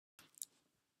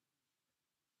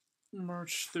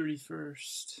March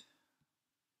 31st,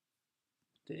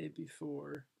 day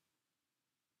before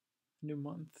new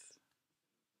month.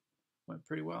 Went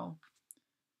pretty well.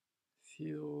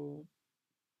 Feel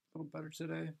a little better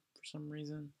today for some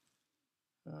reason.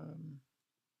 Um,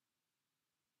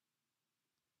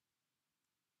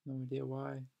 no idea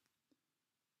why,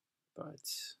 but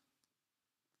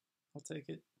I'll take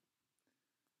it.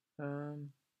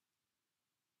 Um,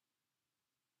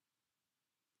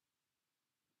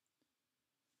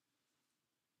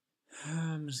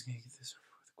 I'm just gonna get this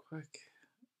over with quick.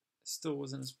 Still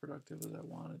wasn't as productive as I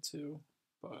wanted to,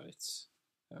 but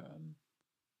um,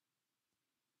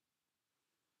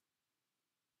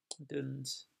 I didn't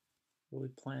really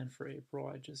plan for April.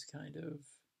 I just kind of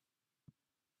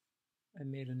I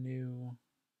made a new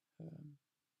um,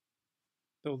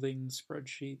 building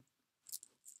spreadsheet,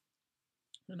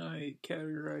 and I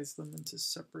categorized them into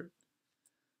separate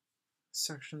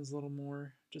sections a little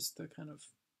more, just to kind of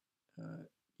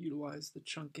utilize the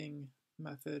chunking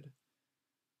method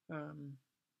um,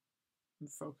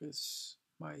 and focus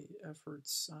my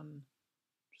efforts on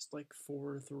just like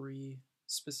 4 or 3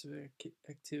 specific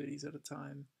activities at a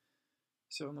time.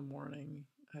 So in the morning,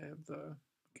 I have the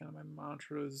kind of my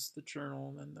mantras, the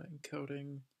journal, and then the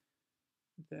encoding,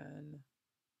 then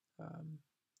um,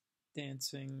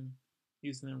 dancing,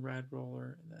 using the rad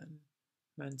roller, and then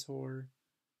mentor,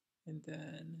 and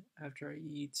then after I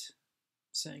eat,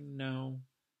 saying no,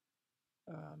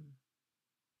 um,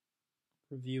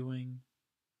 reviewing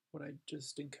what I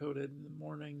just encoded in the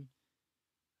morning,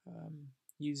 um,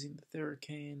 using the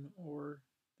Theracane or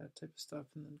that type of stuff,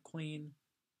 and then clean.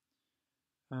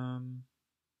 Um,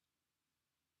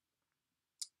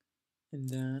 and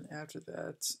then after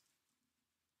that,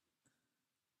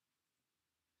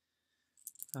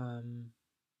 I don't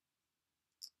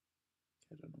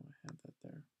know, I had that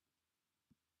there.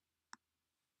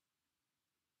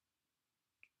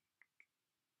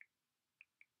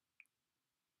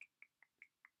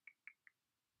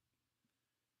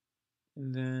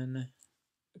 And then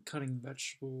cutting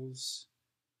vegetables,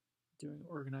 doing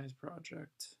organized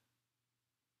project,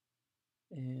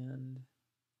 and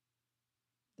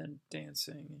then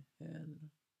dancing and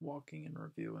walking and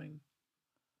reviewing.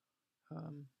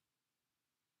 Um,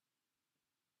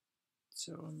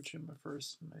 so in between my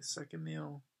first and my second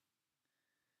meal,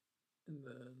 and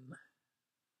then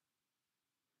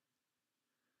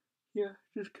yeah,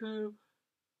 just kind of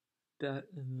that,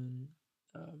 and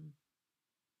then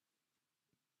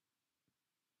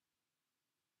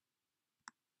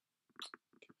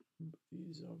move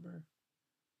these over,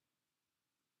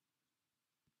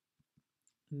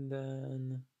 and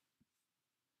then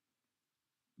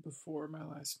before my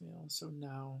last meal. So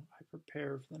now I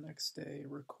prepare for the next day,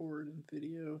 record and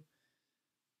video.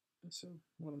 So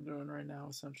what I'm doing right now,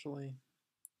 essentially,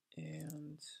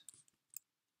 and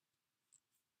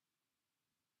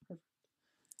perfect.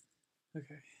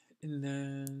 Okay, and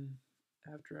then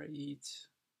after I eat,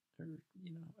 or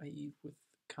I eat with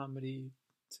comedy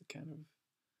to kind of,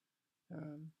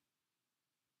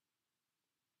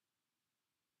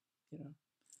 you know,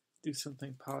 do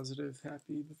something positive,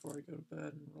 happy before I go to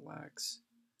bed and relax.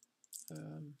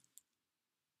 Um,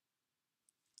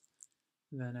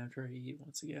 and then after I eat,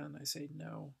 once again, I say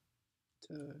no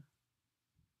to,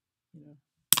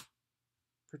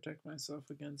 protect myself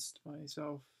against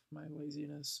myself, my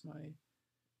laziness, my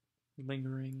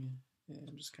lingering,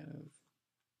 and just kind of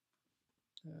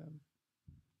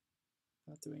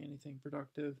not doing anything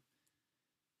productive,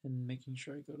 and making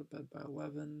sure I go to bed by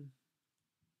 11.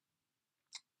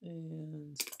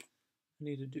 And I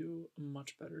need to do a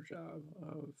much better job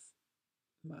of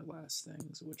my last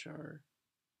things, which are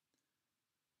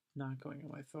not going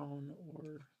on my phone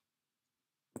or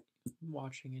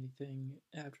watching anything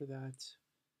after that,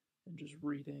 and just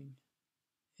reading.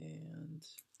 And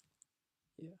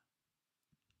yeah.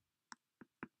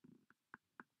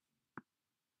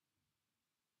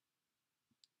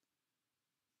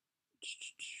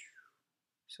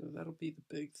 So that'll be the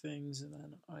big things, and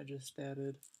then I just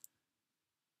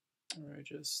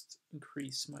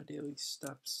increase my daily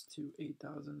steps to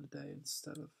 8,000 a day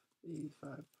instead of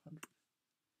 8,500.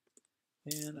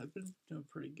 And I've been doing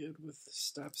pretty good with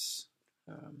steps.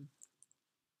 Let's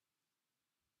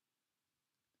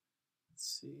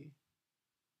see.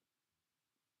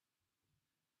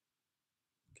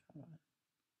 Come on.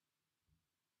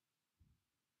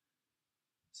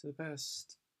 So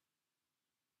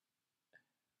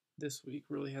this week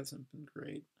really hasn't been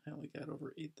great. I only got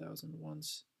over 8,000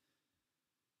 once.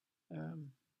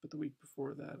 But the week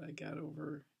before that, I got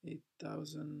over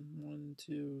 8,000 1,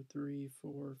 2, 3,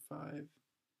 4, 5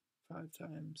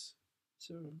 times.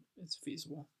 So it's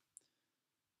feasible.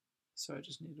 So I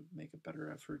just need to make a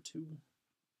better effort to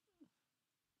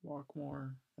walk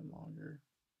more and longer.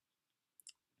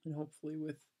 And hopefully,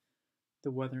 with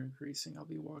the weather increasing, I'll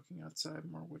be walking outside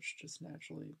more, which just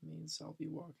naturally means I'll be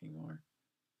walking more.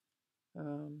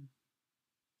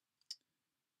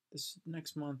 This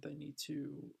next month, I need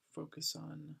to focus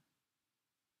on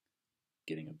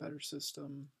getting a better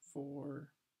system for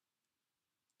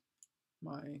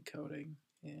my encoding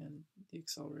and the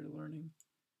accelerated learning.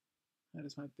 That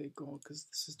is my big goal because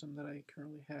the system that I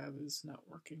currently have is not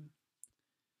working.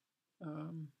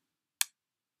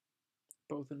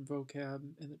 Both in vocab,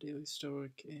 in the Daily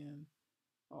Stoic, and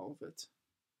all of it.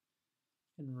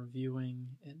 In reviewing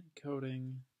and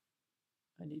encoding,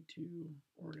 I need to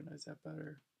organize that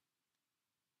better.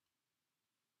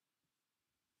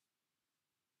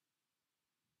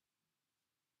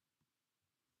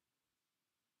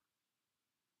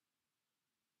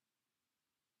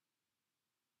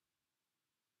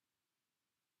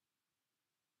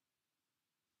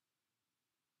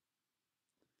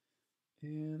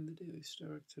 And the Daily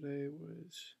Stoic today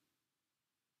was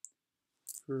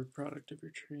for a product of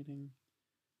your training.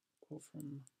 A quote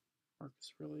from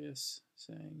Marcus Aurelius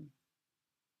saying,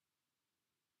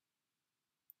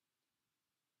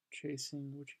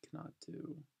 "Chasing what you cannot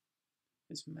do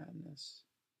is madness,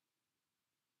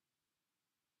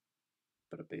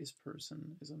 but a base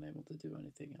person is unable to do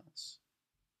anything else."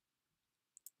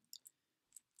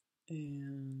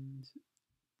 And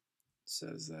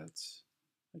says that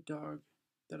a dog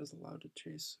that is allowed to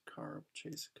chase a car will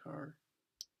chase a car.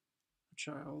 A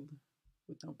child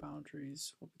with no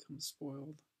boundaries will become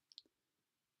spoiled.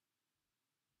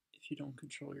 If you don't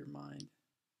control your mind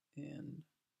and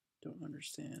don't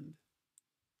understand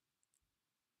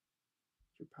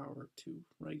your power to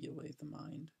regulate the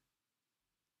mind,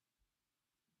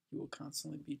 you will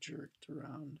constantly be jerked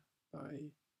around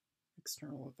by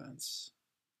external events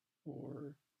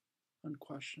or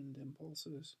unquestioned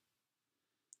impulses.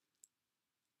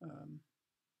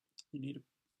 You need to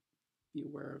be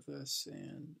aware of this,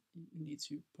 and you need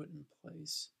to put in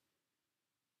place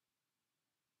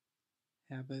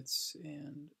habits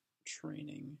and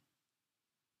training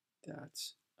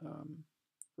that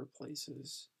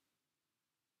replaces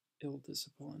ill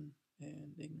discipline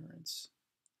and ignorance.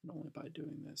 And only by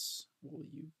doing this will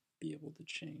you be able to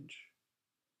change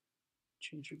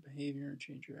your behavior and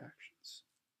change your actions.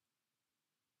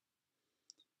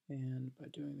 And by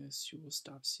doing this, you will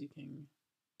stop seeking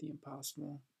the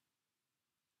impossible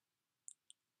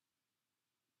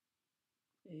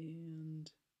and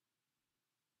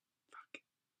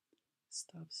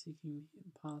stop seeking the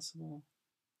impossible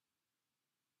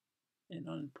and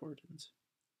unimportant.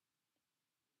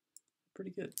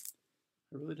 Pretty good.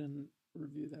 I really didn't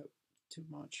review that too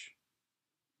much,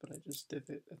 but I just did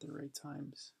it at the right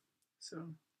times. So,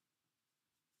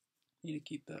 I need to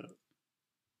keep that up.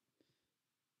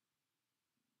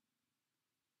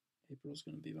 April's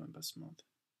going to be my best month.